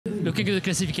Looking at the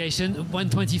classification,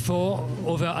 124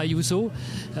 over Ayuso.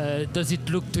 Does it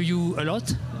look to you a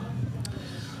lot?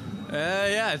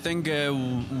 Yeah, I think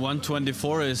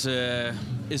 124 is a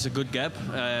good gap.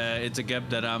 It's a gap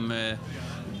that I'm that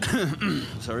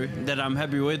I'm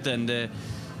happy with, and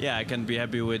yeah, I can be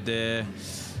happy with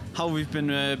how we've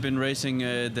been racing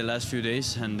the last few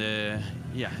days, and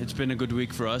yeah, it's been a good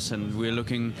week for us, and we're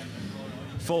looking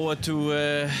forward to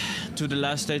the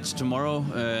last stage tomorrow.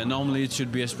 Normally it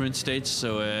should be a sprint stage,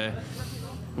 so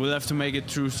we'll have to make it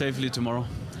through safely tomorrow.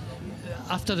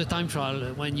 After the time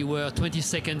trial, when you were 20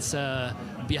 seconds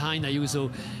behind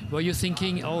Ayuso, were you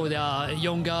thinking, oh, they are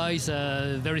young guys,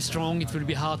 very strong, it will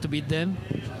be hard to beat them?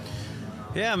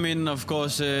 Yeah, I mean, of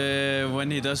course, when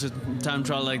he does a time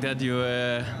trial like that,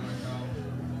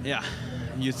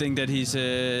 you think that he's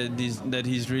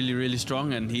really, really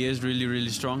strong, and he is really, really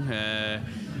strong.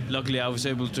 Luckily, I was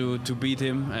able to beat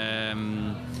him.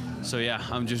 So yeah,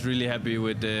 I'm just really happy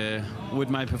with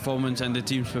my performance and the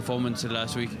team's performance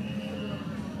last week.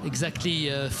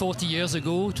 Exactly 40 years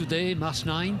ago today, March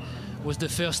 9, was the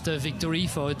first victory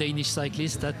for a Danish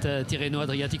cyclist at Tirreno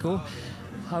Adriatico.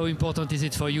 How important is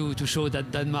it for you to show that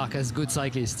Denmark has good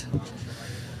cyclists?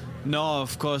 No,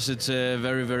 of course it's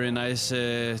very, very nice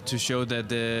to show that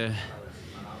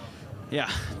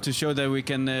we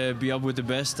can be up with the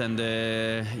best, and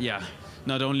yeah,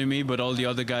 not only me but all the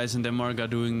other guys in Denmark are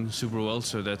doing super well,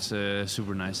 so that's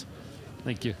super nice.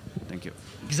 Thank you. Thank you.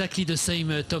 Exactly the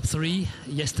same top three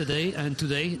yesterday and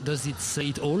today. Does it say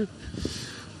it all?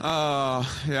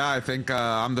 Yeah, I think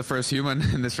I'm the first human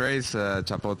in this race.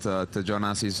 Chapeau to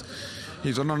Jonas.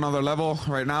 He's on another level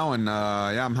right now, and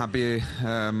yeah, I'm happy.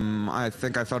 I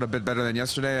think I felt a bit better than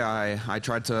yesterday. I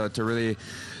tried to really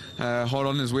hold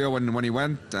on his wheel when he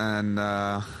went, and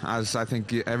as I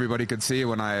think everybody could see,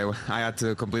 when I had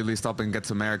to completely stop and get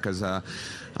some air because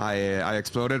I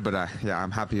exploded. But yeah,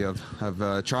 I'm happy of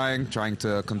trying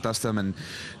to contest him and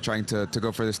trying to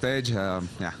go for the stage. Yeah,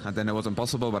 and then it wasn't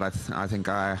possible, but I think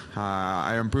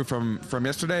I improved from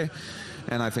yesterday,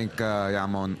 and I think yeah,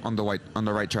 I'm on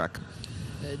the right track.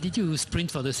 Did you sprint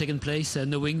for the second place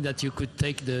knowing that you could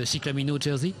take the Ciclismo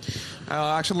jersey?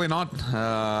 Actually not.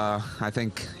 I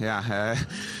think, yeah,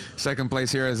 second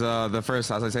place here is the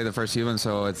first, as I say, the first human,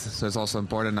 so it's also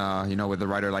important, you know, with a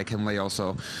rider like Himley,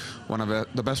 also one of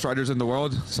the best riders in the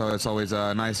world, so it's always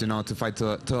nice, you know, to fight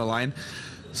to the line.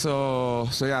 So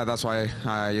yeah, that's why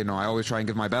you know, I always try and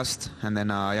give my best, and then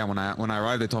yeah, when I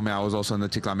arrived, they told me I was also in the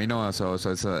Ciclismo, so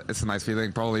it's a nice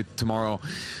feeling. Probably tomorrow,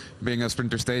 being a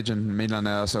sprinter stage and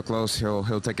Milan so close,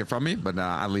 he'll take it from me, but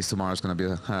at least tomorrow is going to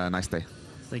be a nice day.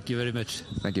 Thank you very much.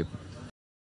 Thank you.